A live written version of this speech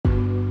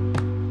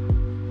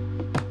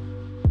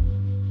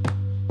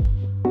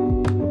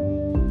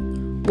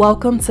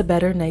Welcome to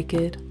Better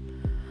Naked,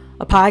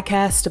 a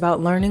podcast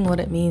about learning what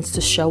it means to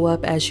show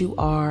up as you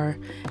are,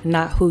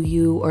 not who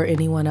you or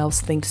anyone else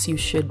thinks you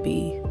should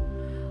be.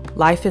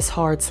 Life is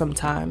hard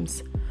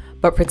sometimes,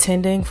 but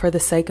pretending for the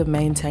sake of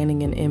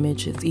maintaining an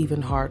image is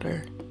even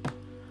harder.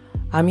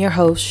 I'm your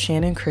host,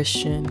 Shannon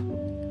Christian,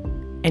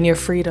 and you're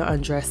free to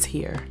undress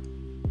here.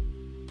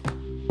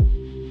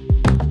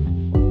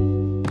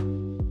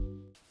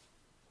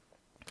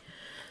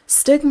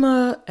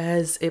 Stigma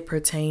as it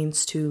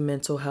pertains to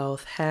mental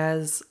health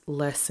has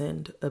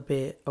lessened a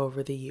bit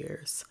over the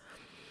years,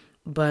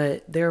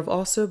 but there have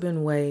also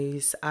been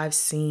ways I've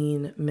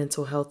seen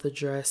mental health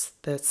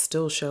addressed that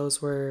still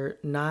shows we're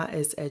not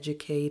as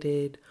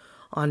educated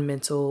on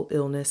mental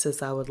illness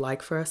as I would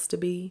like for us to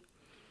be.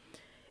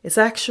 It's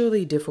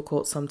actually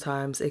difficult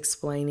sometimes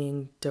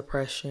explaining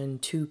depression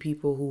to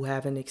people who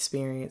haven't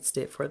experienced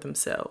it for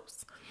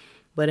themselves.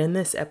 But in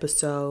this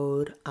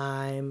episode,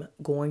 I'm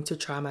going to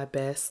try my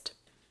best.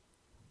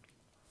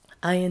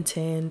 I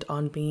intend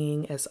on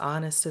being as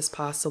honest as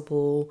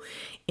possible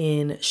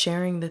in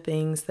sharing the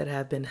things that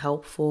have been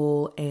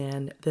helpful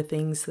and the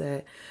things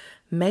that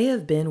may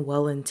have been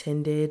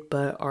well-intended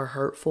but are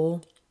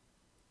hurtful.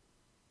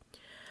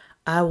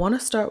 I want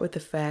to start with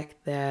the fact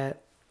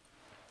that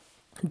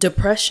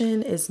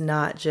depression is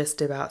not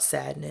just about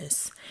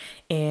sadness,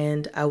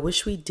 and I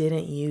wish we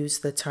didn't use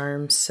the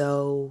term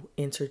so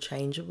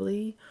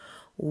interchangeably.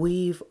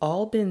 We've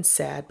all been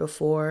sad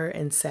before,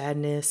 and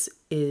sadness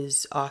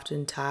is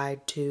often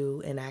tied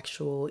to an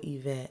actual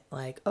event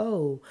like,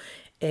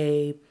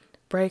 a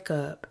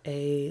breakup,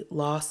 a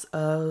loss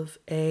of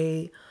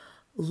a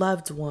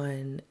loved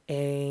one,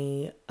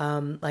 a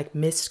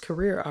missed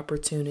career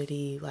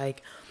opportunity.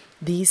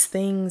 These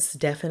things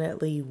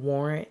definitely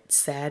warrant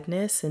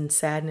sadness, and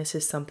sadness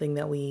is something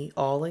that we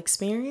all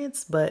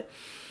experience. But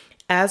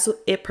as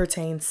it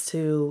pertains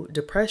to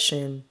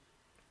depression,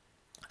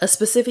 a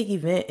specific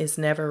event is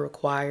never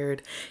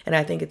required. And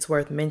I think it's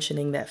worth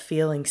mentioning that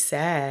feeling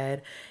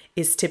sad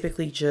is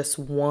typically just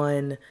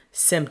one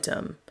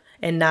symptom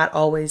and not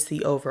always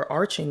the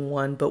overarching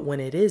one. But when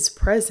it is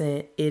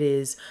present, it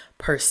is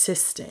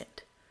persistent.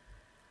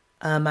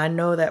 I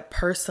know that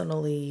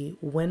personally,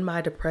 when my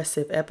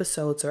depressive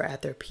episodes are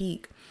at their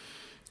peak,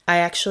 I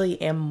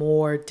actually am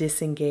more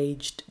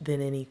disengaged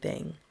than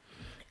anything.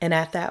 And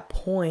at that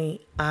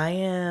point, I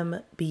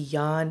am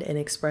beyond an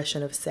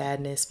expression of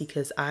sadness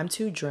because I'm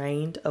too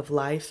drained of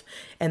life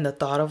and the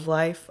thought of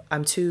life.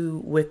 I'm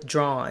too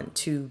withdrawn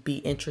to be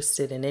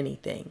interested in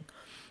anything.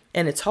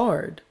 And it's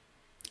hard.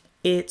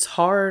 It's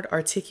hard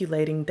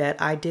articulating that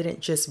I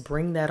didn't just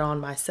bring that on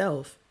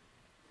myself.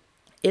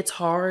 It's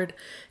hard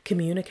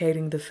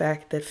communicating the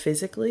fact that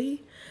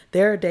physically,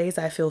 there are days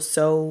I feel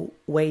so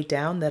weighed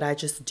down that I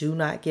just do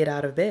not get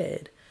out of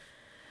bed.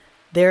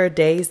 There are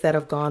days that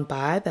have gone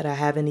by that I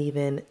haven't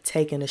even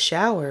taken a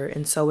shower.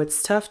 And so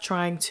it's tough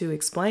trying to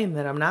explain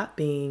that I'm not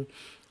being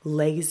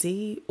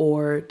lazy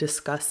or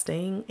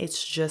disgusting.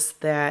 It's just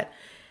that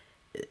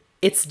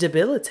it's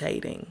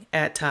debilitating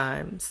at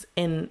times.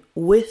 And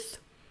with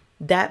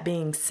that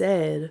being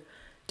said,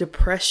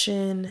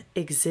 depression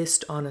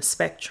exists on a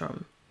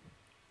spectrum.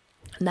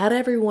 Not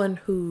everyone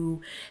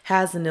who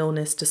has an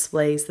illness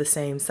displays the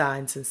same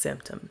signs and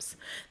symptoms.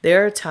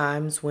 There are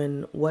times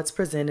when what's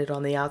presented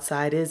on the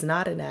outside is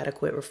not an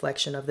adequate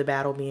reflection of the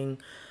battle being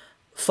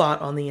fought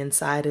on the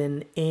inside.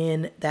 And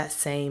in that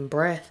same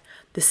breath,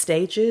 the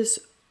stages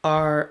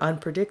are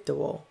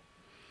unpredictable.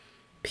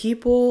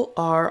 People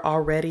are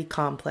already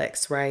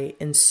complex, right?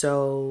 And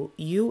so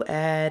you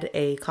add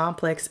a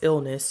complex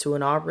illness to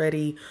an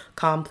already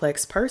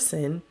complex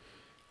person,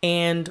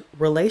 and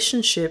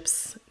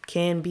relationships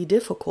can be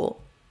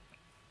difficult.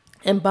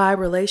 And by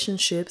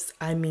relationships,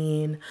 I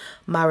mean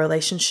my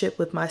relationship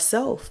with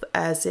myself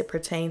as it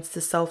pertains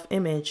to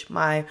self-image,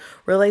 my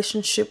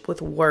relationship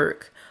with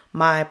work,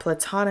 my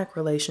platonic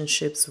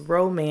relationships,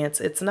 romance.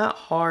 It's not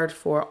hard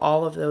for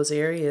all of those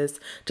areas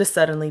to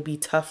suddenly be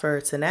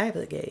tougher to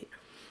navigate.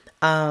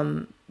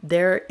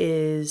 There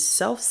is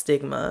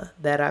self-stigma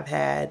that I've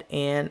had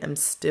and am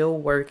still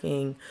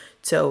working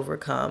to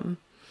overcome.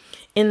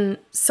 And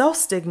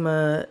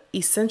self-stigma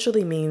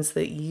essentially means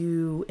that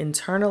you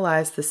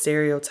internalize the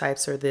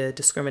stereotypes or the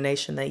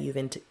discrimination that you've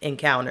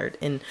encountered.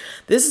 And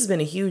this has been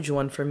a huge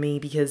one for me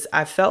because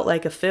I felt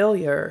like a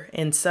failure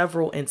in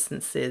several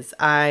instances.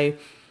 I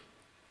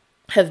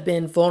have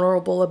been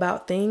vulnerable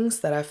about things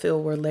that I feel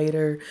were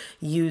later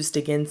used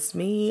against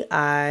me.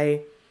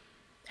 I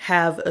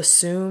have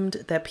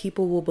assumed that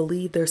people will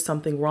believe there's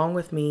something wrong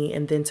with me,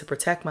 and then to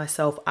protect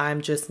myself,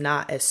 I'm just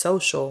not as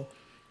social.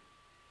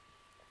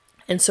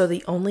 And so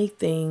the only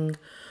thing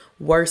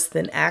worse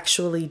than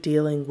actually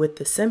dealing with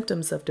the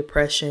symptoms of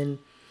depression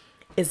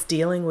is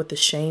dealing with the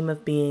shame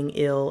of being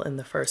ill in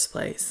the first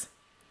place.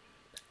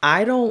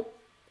 I don't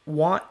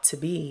want to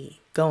be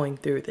going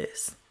through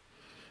this.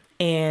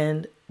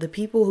 And the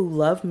people who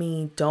love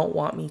me don't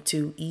want me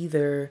to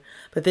either.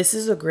 But this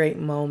is a great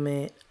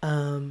moment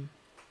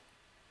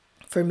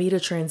for me to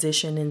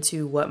transition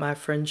into what my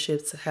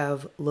friendships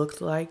have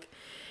looked like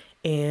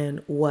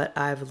and what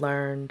I've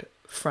learned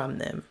from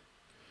them.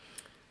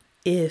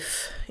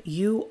 If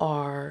you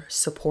are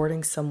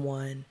supporting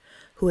someone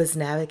who is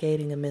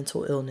navigating a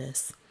mental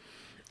illness,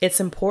 it's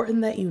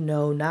important that you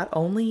know not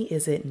only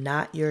is it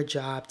not your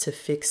job to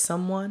fix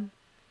someone,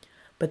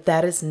 but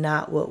that is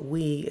not what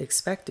we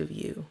expect of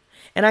you.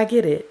 And I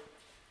get it.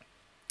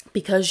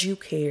 Because you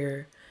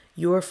care,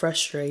 you're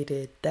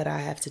frustrated that I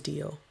have to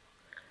deal.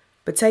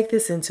 But take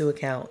this into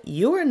account.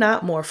 You are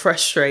not more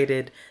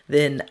frustrated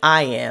than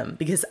I am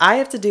because I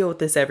have to deal with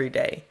this every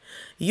day.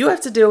 You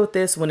have to deal with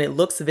this when it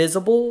looks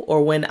visible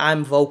or when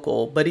I'm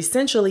vocal. But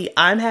essentially,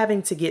 I'm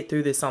having to get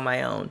through this on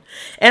my own.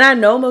 And I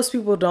know most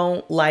people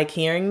don't like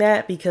hearing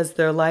that because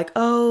they're like,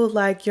 oh,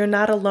 like you're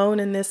not alone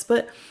in this.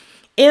 But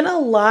in a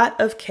lot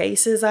of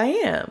cases, I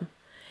am.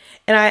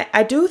 And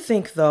I do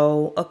think,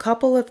 though, a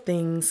couple of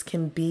things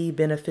can be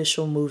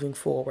beneficial moving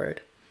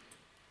forward.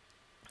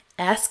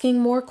 Asking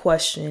more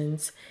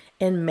questions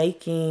and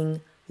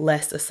making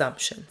less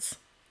assumptions.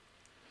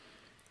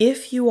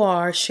 If you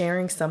are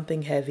sharing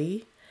something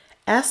heavy,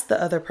 ask the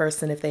other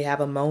person if they have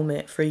a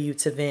moment for you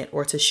to vent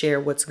or to share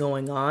what's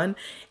going on,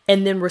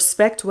 and then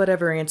respect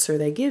whatever answer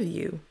they give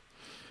you.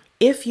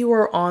 If you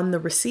are on the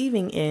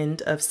receiving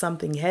end of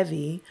something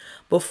heavy,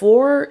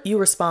 before you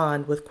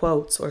respond with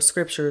quotes or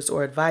scriptures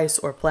or advice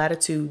or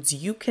platitudes,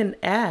 you can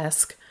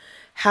ask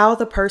how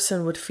the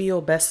person would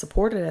feel best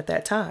supported at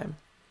that time.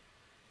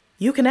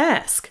 You can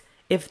ask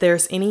if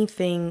there's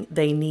anything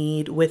they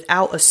need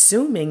without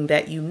assuming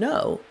that you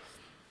know.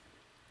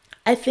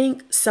 I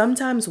think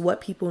sometimes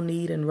what people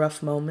need in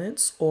rough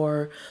moments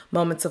or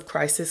moments of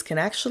crisis can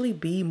actually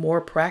be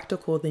more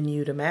practical than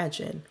you'd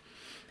imagine.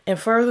 And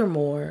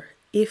furthermore,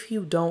 if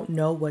you don't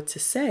know what to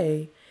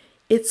say,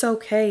 it's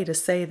okay to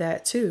say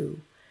that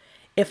too.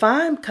 If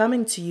I'm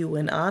coming to you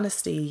in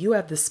honesty, you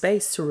have the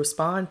space to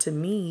respond to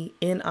me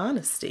in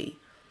honesty.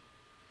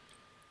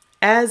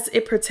 As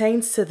it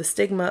pertains to the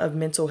stigma of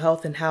mental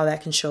health and how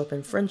that can show up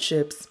in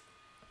friendships,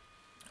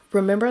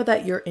 remember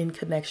that you're in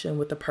connection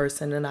with the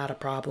person and not a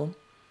problem.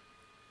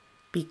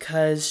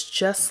 Because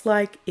just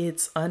like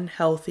it's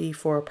unhealthy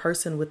for a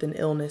person with an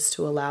illness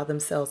to allow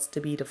themselves to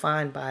be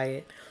defined by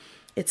it,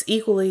 it's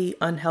equally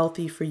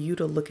unhealthy for you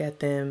to look at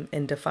them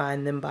and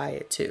define them by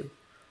it too.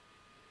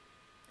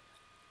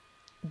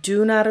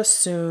 Do not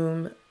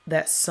assume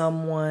that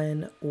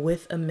someone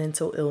with a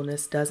mental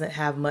illness doesn't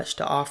have much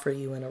to offer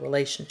you in a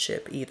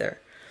relationship either.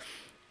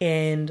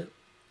 And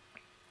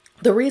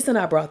the reason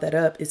I brought that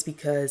up is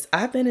because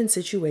I've been in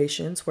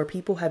situations where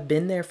people have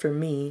been there for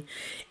me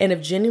and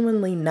have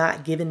genuinely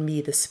not given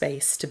me the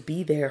space to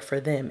be there for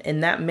them.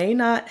 And that may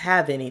not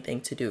have anything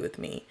to do with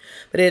me,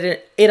 but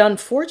it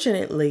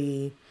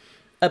unfortunately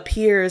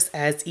appears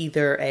as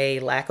either a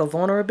lack of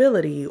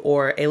vulnerability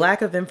or a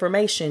lack of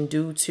information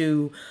due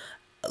to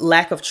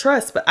lack of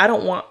trust. But I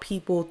don't want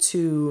people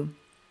to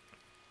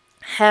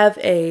have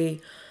a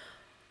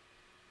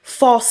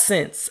false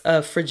sense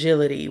of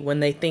fragility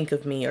when they think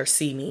of me or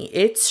see me.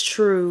 It's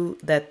true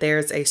that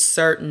there's a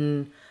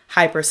certain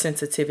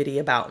hypersensitivity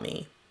about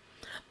me,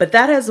 but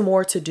that has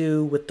more to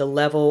do with the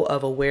level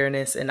of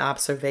awareness and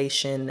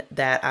observation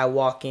that I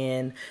walk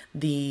in,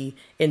 the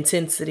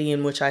intensity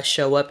in which I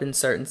show up in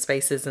certain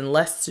spaces, and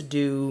less to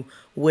do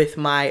with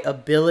my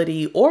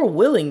ability or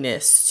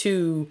willingness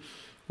to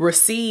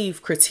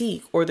receive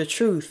critique or the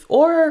truth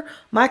or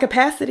my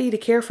capacity to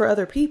care for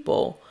other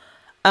people.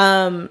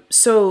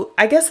 So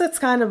I guess that's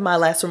kind of my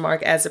last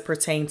remark as it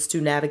pertains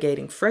to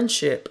navigating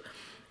friendship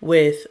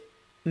with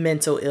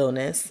mental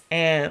illness.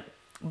 And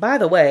by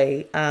the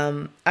way,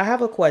 I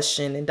have a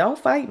question, and don't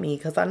fight me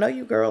because I know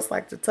you girls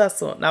like to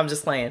tussle. No, I'm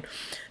just playing.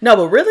 No,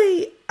 but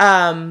really,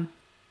 how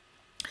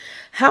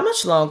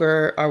much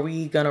longer are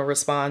we going to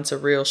respond to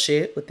real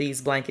shit with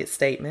these blanket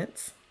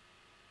statements?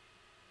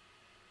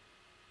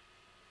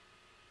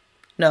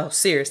 No,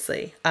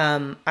 seriously.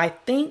 I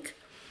think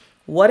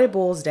what it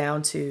boils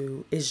down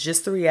to is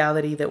just the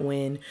reality that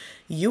when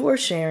you are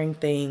sharing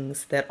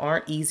things that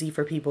aren't easy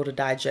for people to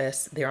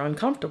digest, they're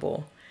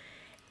uncomfortable.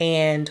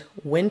 And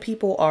when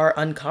people are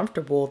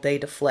uncomfortable, they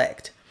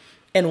deflect.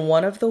 And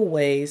one of the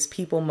ways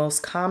people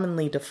most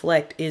commonly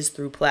deflect is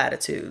through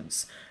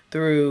platitudes,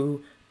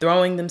 through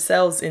throwing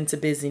themselves into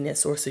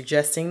busyness or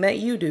suggesting that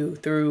you do,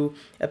 through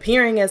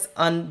appearing as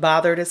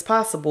unbothered as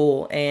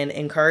possible and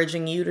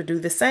encouraging you to do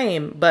the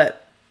same.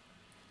 But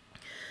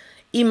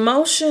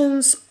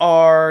emotions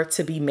are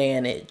to be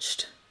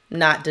managed,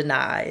 not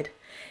denied.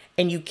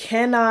 And you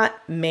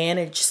cannot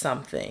manage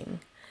something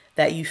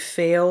that you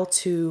fail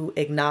to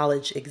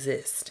acknowledge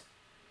exists.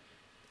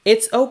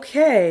 It's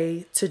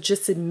okay to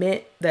just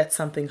admit that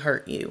something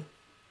hurt you,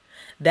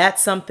 that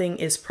something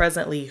is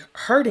presently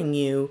hurting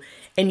you,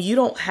 and you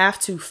don't have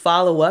to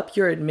follow up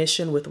your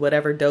admission with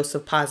whatever dose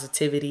of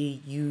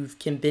positivity you've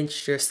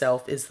convinced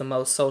yourself is the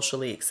most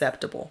socially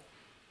acceptable.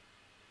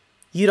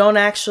 You don't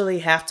actually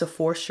have to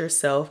force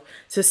yourself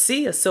to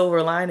see a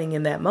silver lining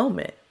in that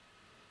moment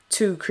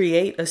to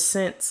create a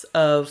sense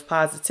of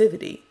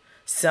positivity.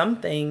 Some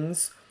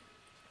things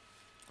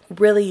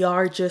really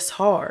are just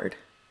hard.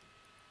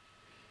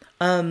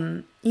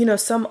 Some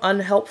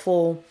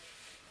unhelpful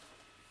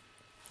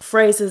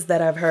phrases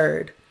that I've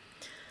heard.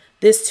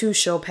 This too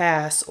shall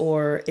pass,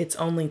 or it's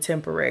only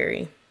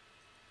temporary.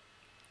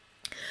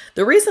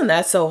 The reason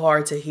that's so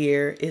hard to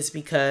hear is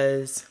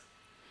because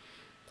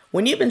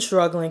when you've been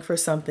struggling for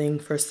something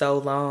for so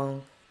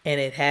long and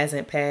it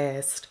hasn't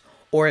passed,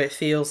 or it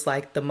feels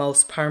like the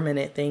most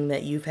permanent thing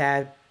that you've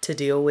had to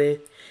deal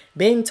with,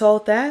 being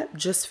told that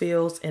just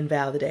feels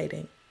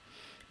invalidating.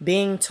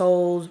 Being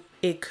told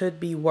it could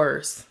be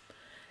worse.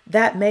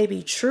 That may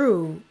be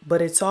true,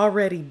 but it's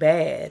already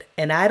bad.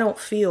 And I don't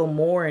feel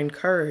more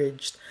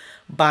encouraged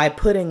by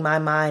putting my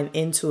mind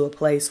into a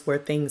place where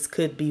things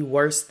could be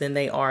worse than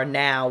they are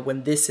now,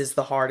 when this is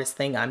the hardest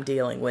thing I'm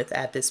dealing with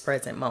at this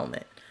present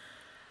moment.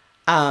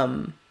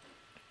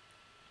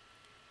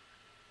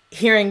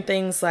 Hearing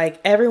things like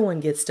everyone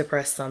gets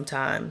depressed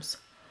sometimes.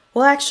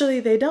 Well, actually,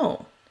 they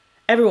don't.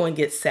 Everyone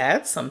gets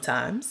sad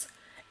sometimes.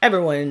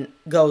 Everyone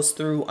goes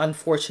through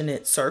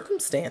unfortunate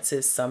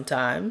circumstances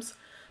sometimes,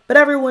 but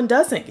everyone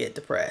doesn't get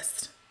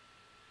depressed.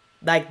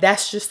 Like,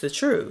 that's just the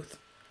truth.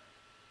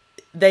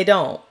 They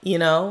don't,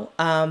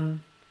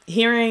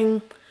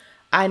 hearing,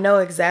 I know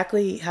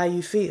exactly how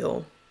you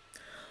feel.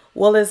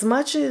 Well, as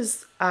much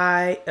as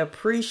I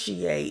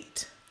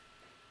appreciate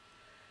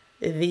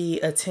the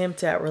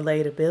attempt at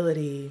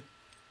relatability,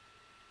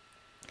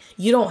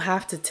 you don't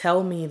have to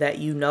tell me that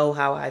you know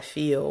how I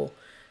feel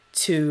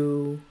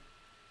to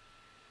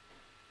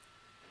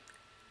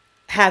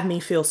have me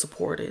feel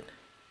supported.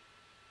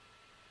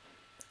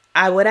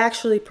 I would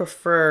actually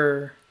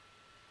prefer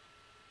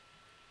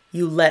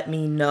you let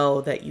me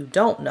know that you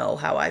don't know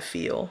how I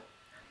feel,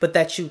 but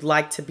that you'd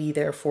like to be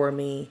there for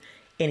me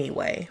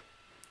anyway.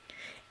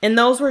 And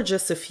those were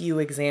just a few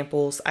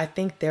examples. I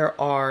think there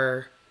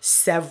are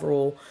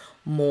several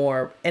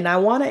more. And I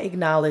want to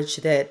acknowledge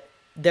that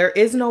there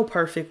is no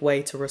perfect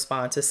way to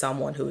respond to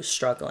someone who is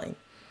struggling.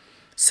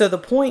 So the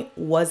point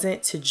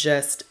wasn't to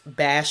just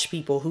bash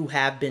people who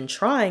have been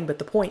trying, but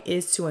the point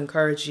is to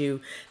encourage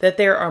you that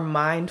there are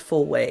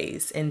mindful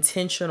ways,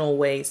 intentional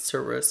ways to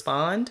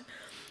respond,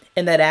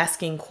 and that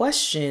asking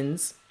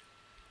questions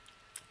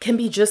can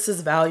be just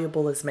as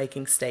valuable as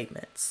making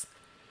statements.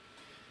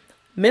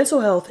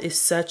 Mental health is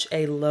such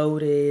a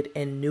loaded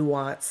and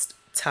nuanced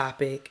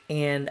topic,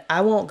 and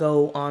I won't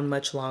go on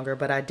much longer,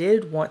 but I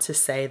did want to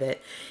say that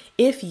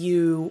if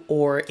you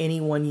or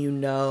anyone you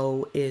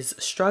know is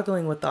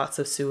struggling with thoughts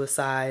of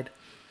suicide,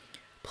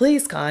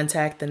 please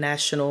contact the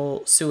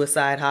National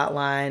Suicide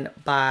Hotline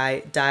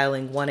by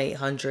dialing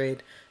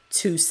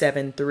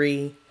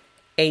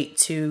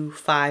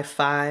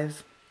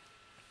 1-800-273-8255.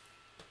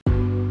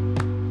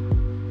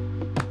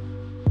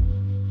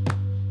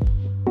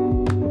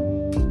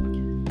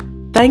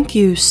 Thank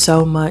you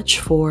so much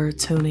for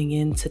tuning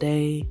in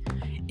today.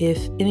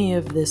 If any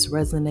of this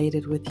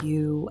resonated with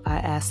you, I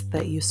ask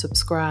that you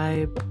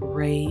subscribe,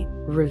 rate,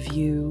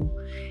 review,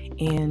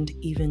 and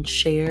even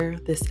share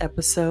this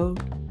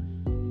episode.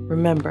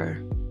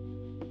 Remember,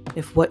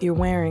 if what you're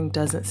wearing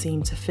doesn't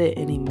seem to fit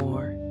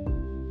anymore,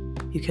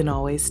 you can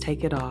always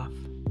take it off.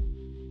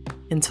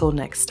 Until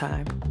next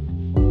time.